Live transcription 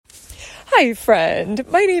Hi, friend.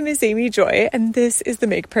 My name is Amy Joy, and this is the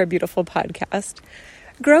Make Prayer Beautiful podcast.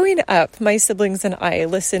 Growing up, my siblings and I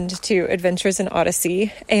listened to Adventures in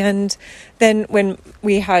Odyssey, and then when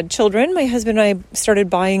we had children, my husband and I started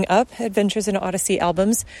buying up Adventures in Odyssey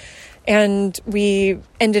albums, and we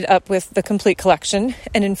ended up with the complete collection.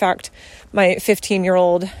 And in fact, my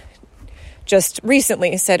 15-year-old just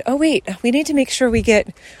recently said, oh wait, we need to make sure we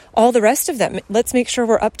get all the rest of them. Let's make sure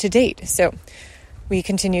we're up to date. So we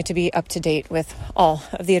continue to be up to date with all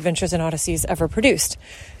of the Adventures in Odysseys ever produced.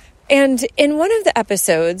 And in one of the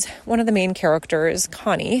episodes, one of the main characters,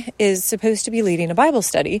 Connie, is supposed to be leading a Bible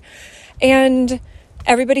study. And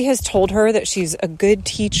everybody has told her that she's a good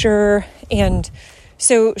teacher. And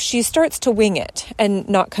so she starts to wing it and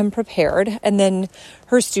not come prepared. And then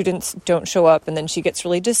her students don't show up. And then she gets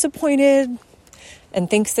really disappointed and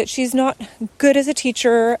thinks that she's not good as a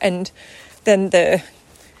teacher. And then the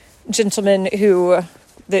gentleman who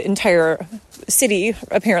the entire city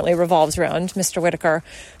apparently revolves around, Mr. Whitaker,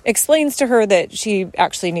 explains to her that she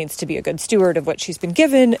actually needs to be a good steward of what she's been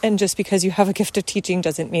given, and just because you have a gift of teaching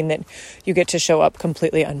doesn't mean that you get to show up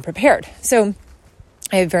completely unprepared. So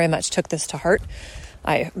I very much took this to heart.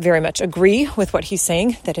 I very much agree with what he's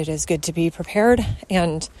saying, that it is good to be prepared,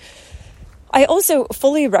 and I also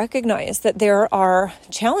fully recognize that there are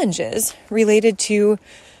challenges related to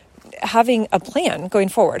having a plan going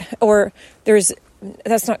forward, or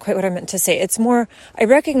that's not quite what I meant to say. It's more, I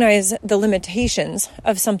recognize the limitations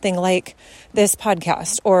of something like this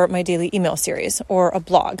podcast or my daily email series or a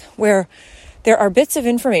blog, where there are bits of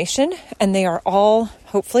information and they are all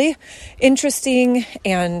hopefully interesting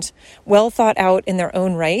and well thought out in their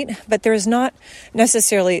own right, but there's not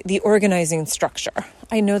necessarily the organizing structure.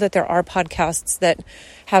 I know that there are podcasts that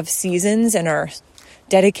have seasons and are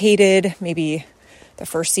dedicated. Maybe the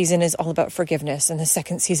first season is all about forgiveness and the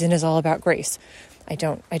second season is all about grace.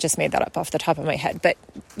 I just made that up off the top of my head, but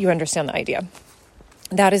you understand the idea.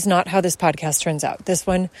 That is not how this podcast turns out. This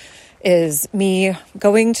one is me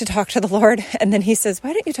going to talk to the Lord, and then he says,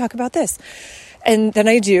 why don't you talk about this? And then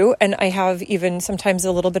I do, and I have even sometimes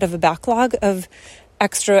a little bit of a backlog of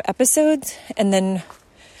extra episodes, and then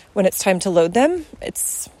when it's time to load them,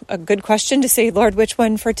 it's a good question to say, Lord, which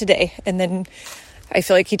one for today? And then I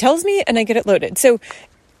feel like he tells me and I get it loaded. So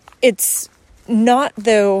it's not,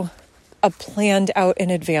 though, a planned out in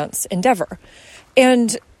advance endeavor.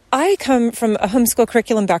 And I come from a homeschool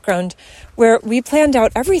curriculum background where we planned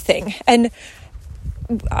out everything. And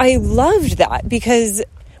I loved that because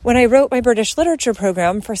when I wrote my British literature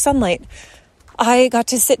program for Sunlight, I got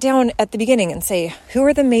to sit down at the beginning and say, who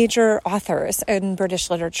are the major authors in British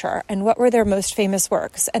literature and what were their most famous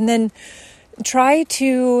works? And then try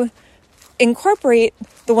to incorporate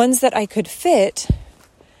the ones that I could fit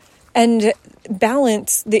and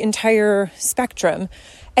balance the entire spectrum.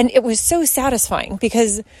 And it was so satisfying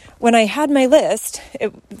because when I had my list,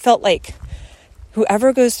 it felt like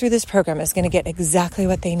whoever goes through this program is going to get exactly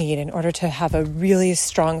what they need in order to have a really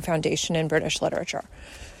strong foundation in British literature.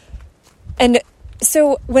 And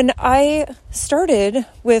so when I started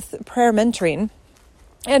with prayer mentoring,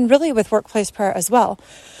 and really with workplace prayer as well,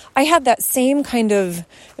 I had that same kind of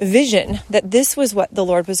vision that this was what the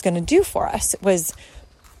Lord was going to do for us. It was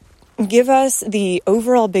give us the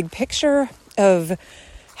overall big picture of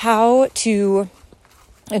how to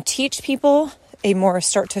teach people a more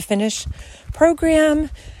start to finish program.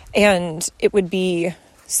 And it would be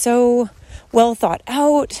so well thought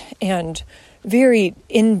out and very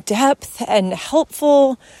in-depth and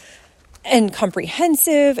helpful and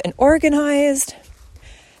comprehensive and organized.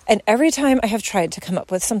 And every time I have tried to come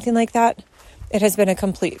up with something like that, it has been a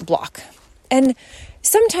complete block. And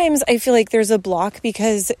sometimes I feel like there's a block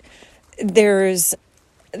because it's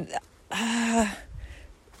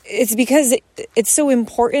because it's so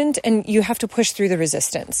important and you have to push through the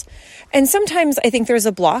resistance. And sometimes I think there's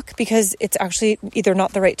a block because it's actually either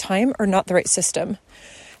not the right time or not the right system.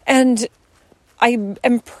 And I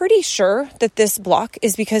am pretty sure that this block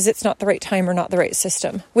is because it's not the right time or not the right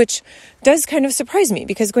system, which does kind of surprise me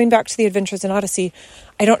because going back to the Adventures in Odyssey,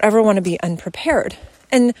 I don't ever want to be unprepared.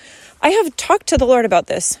 And I have talked to the Lord about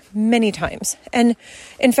this many times. And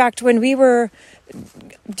in fact, when we were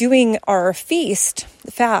doing our fast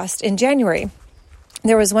in January,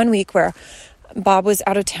 there was one week where Bob was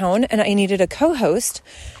out of town and I needed a co-host.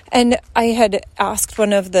 And I had asked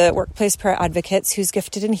one of the workplace prayer advocates who's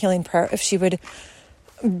gifted in healing prayer if she would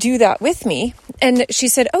do that with me. And she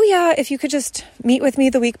said, oh yeah, if you could just meet with me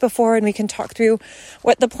the week before and we can talk through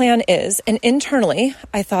what the plan is. And internally,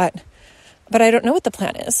 I thought, but I don't know what the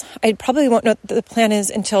plan is. I probably won't know what the plan is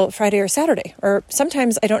until Friday or Saturday, or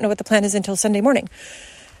sometimes I don't know what the plan is until Sunday morning.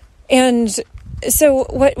 And so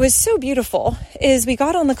what was so beautiful is we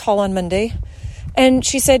got on the call on Monday, and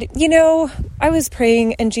she said, I was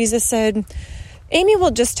praying and Jesus said, Amy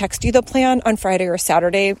will just text you the plan on Friday or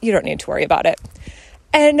Saturday. You don't need to worry about it.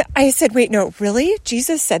 And I said, wait, no, really?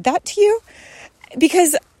 Jesus said that to you?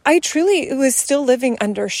 Because I truly was still living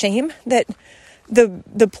under shame that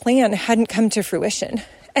the plan hadn't come to fruition.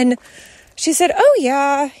 And she said, oh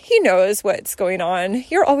yeah, he knows what's going on.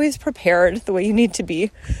 You're always prepared the way you need to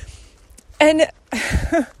be. And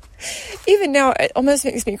even now, it almost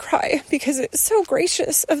makes me cry because it's so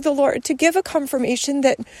gracious of the Lord to give a confirmation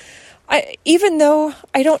that even though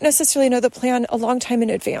I don't necessarily know the plan a long time in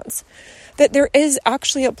advance, that there is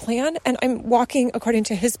actually a plan and I'm walking according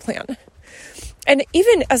to his plan. And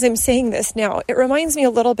even as I'm saying this now, it reminds me a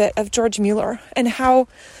little bit of George Mueller and how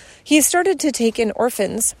he started to take in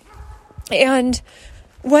orphans. And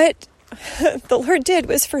what the Lord did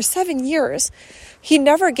was for 7 years, he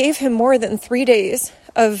never gave him more than 3 days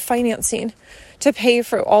of financing to pay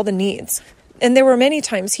for all the needs. And there were many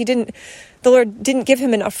times the Lord didn't give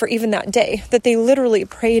him enough for even that day, that they literally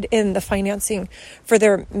prayed in the financing for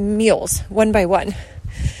their meals one by one.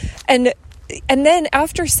 And then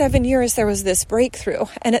after 7 years, there was this breakthrough.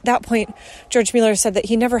 And at that point, George Mueller said that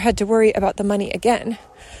he never had to worry about the money again.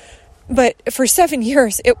 But for 7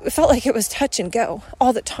 years, it felt like it was touch and go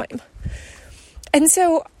all the time. And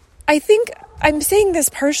so I think I'm saying this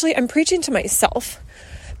partially, I'm preaching to myself,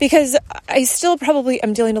 because I still probably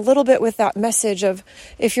am dealing a little bit with that message of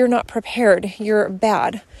if you're not prepared, you're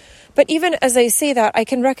bad. But even as I say that, I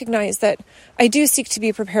can recognize that I do seek to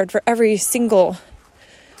be prepared for every single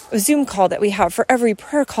Zoom call that we have, for every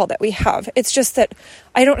prayer call that we have. It's just that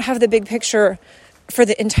I don't have the big picture for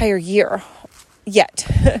the entire year yet.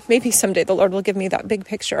 Maybe someday the Lord will give me that big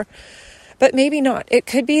picture, but maybe not. It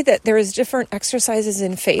could be that there is different exercises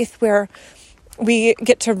in faith where we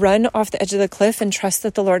get to run off the edge of the cliff and trust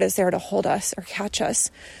that the Lord is there to hold us or catch us.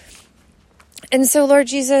 And so, Lord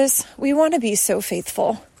Jesus, we want to be so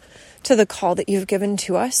faithful to the call that you've given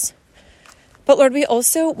to us. But Lord, we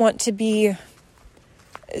also want to be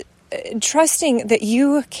trusting that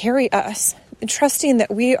you carry us, trusting that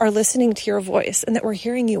we are listening to your voice and that we're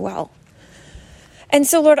hearing you well. And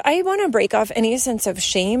so, Lord, I want to break off any sense of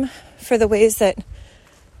shame for the ways that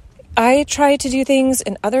I try to do things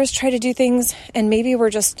and others try to do things, and maybe we're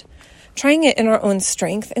just trying it in our own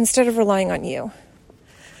strength instead of relying on you.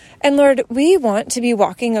 And Lord, we want to be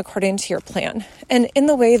walking according to your plan. And in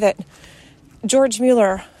the way that George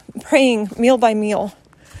Mueller praying meal by meal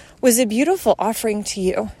was a beautiful offering to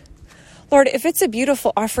you. Lord, if it's a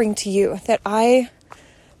beautiful offering to you that I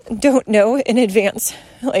don't know in advance,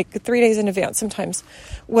 like 3 days in advance sometimes,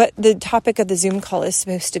 what the topic of the Zoom call is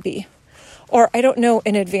supposed to be, or I don't know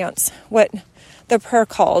in advance what the prayer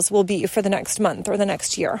calls will be for the next month or the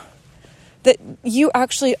next year, that you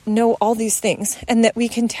actually know all these things and that we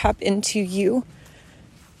can tap into you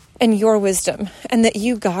and your wisdom and that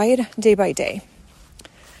you guide day by day.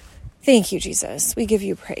 Thank you, Jesus. We give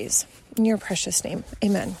you praise. In your precious name,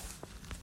 amen.